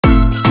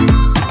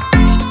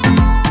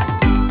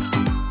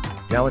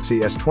Galaxy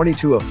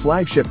S22, a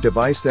flagship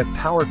device that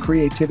power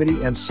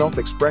creativity and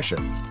self-expression.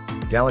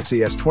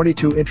 Galaxy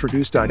S22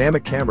 introduced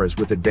dynamic cameras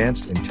with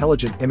advanced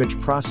intelligent image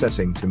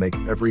processing to make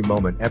every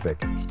moment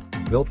epic.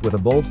 Built with a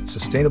bold,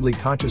 sustainably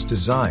conscious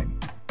design,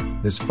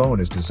 this phone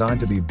is designed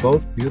to be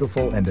both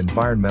beautiful and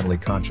environmentally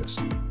conscious.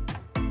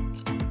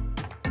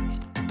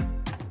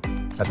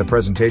 At the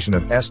presentation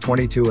of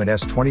S22 and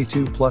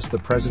S22 Plus, the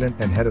president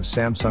and head of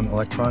Samsung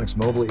Electronics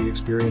Mobile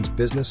E-Experience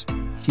Business,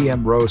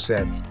 T.M. Rowe,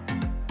 said,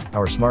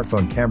 "Our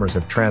smartphone cameras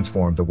have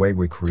transformed the way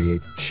we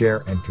create,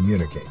 share, and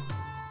communicate.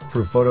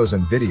 Through photos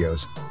and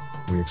videos,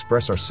 we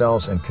express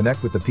ourselves and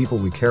connect with the people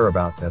we care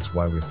about. That's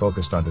why we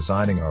focused on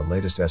designing our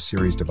latest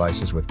S-series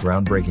devices with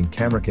groundbreaking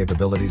camera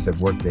capabilities that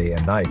work day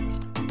and night,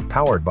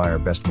 powered by our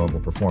best mobile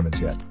performance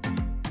yet."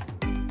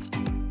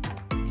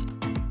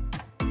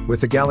 With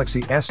the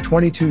Galaxy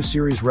S22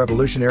 series,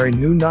 revolutionary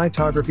new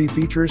Nightography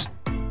features,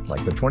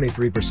 like the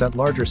 23%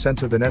 larger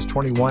sensor than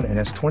S21 and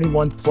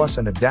S21 Plus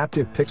and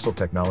adaptive pixel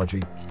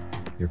technology,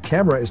 your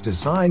camera is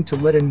designed to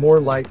let in more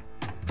light,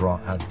 draw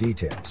out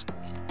details,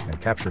 and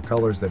capture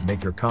colors that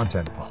make your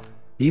content pop,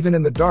 even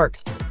in the dark.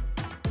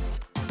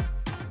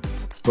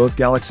 Both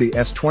Galaxy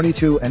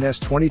S22 and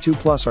S22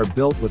 Plus are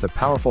built with a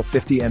powerful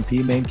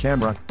 50MP main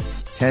camera,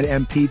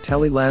 10MP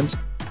tele lens,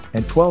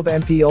 and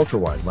 12MP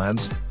ultrawide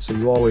lens, so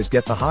you always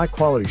get the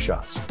high-quality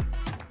shots.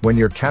 When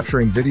you're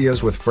capturing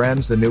videos with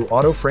friends, the new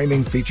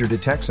auto-framing feature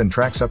detects and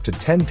tracks up to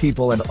 10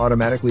 people and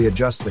automatically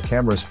adjusts the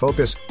camera's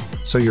focus,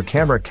 so your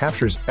camera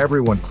captures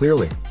everyone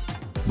clearly.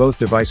 Both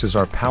devices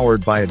are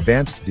powered by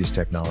advanced DES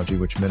technology,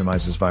 which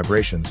minimizes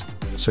vibrations,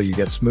 so you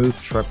get smooth,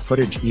 sharp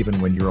footage even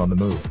when you're on the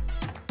move.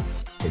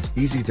 It's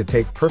easy to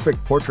take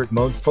perfect portrait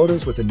mode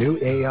photos with the new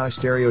AI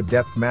stereo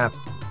depth map,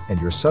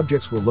 and your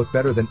subjects will look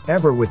better than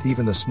ever with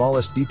even the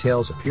smallest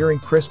details appearing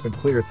crisp and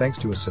clear thanks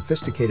to a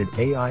sophisticated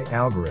AI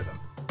algorithm.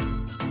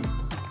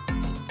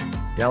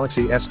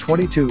 Galaxy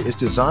S22 is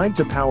designed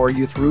to power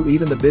you through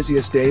even the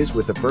busiest days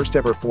with the first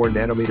ever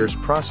 4nm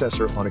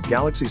processor on a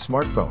Galaxy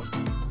smartphone.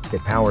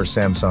 It powers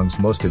Samsung's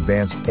most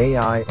advanced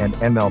AI and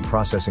ML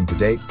processing to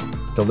date,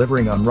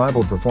 delivering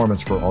unrivaled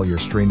performance for all your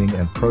streaming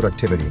and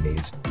productivity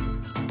needs.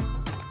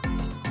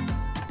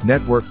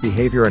 Network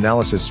behavior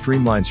analysis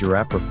streamlines your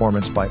app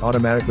performance by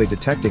automatically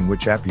detecting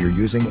which app you're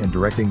using and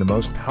directing the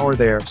most power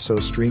there, so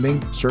streaming,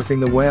 surfing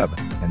the web,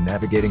 and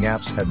navigating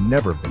apps have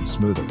never been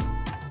smoother.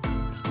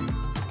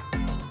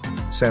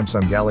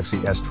 Samsung Galaxy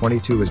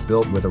S22 is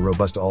built with a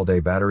robust all-day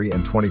battery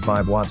and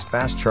 25 watts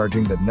fast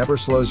charging that never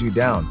slows you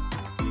down.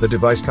 The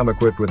device comes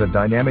equipped with a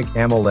dynamic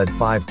AMOLED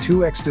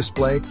 5.2x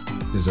display,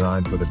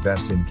 designed for the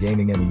best in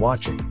gaming and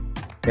watching.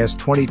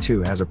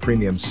 S22 has a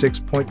premium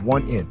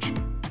 6.1-inch.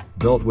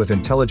 Built with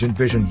intelligent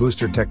vision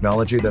booster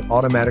technology that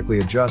automatically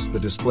adjusts the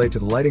display to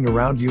the lighting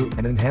around you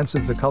and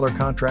enhances the color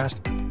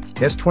contrast,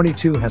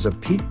 S22 has a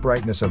peak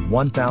brightness of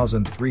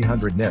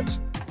 1300 nits.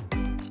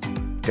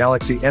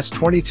 Galaxy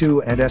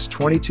S22 and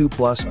S22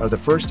 Plus are the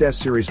first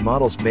S-series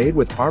models made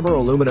with Armor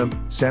Aluminum,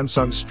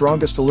 Samsung's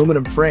strongest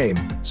aluminum frame,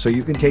 so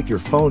you can take your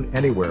phone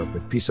anywhere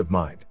with peace of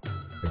mind.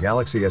 The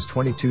Galaxy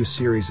S22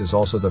 series is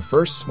also the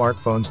first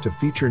smartphones to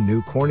feature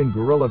new Corning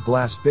Gorilla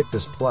Glass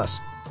Victus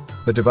Plus.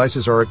 The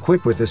devices are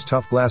equipped with this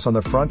tough glass on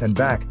the front and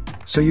back,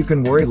 so you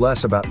can worry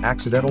less about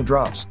accidental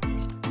drops.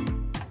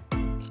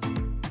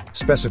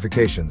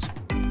 Specifications.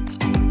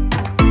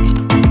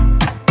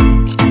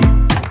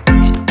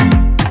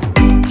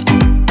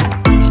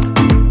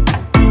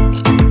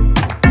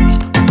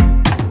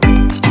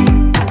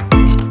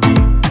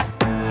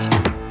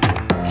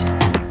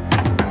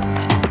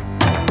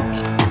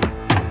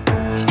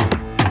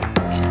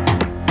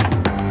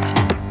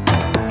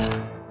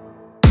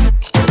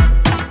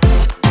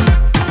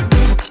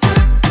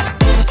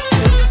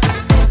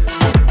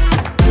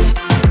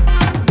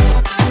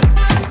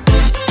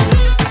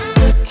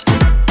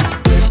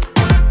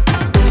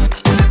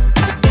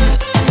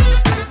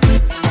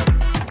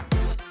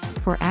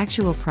 For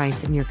actual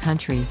price in your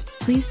country,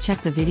 please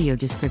check the video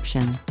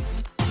description.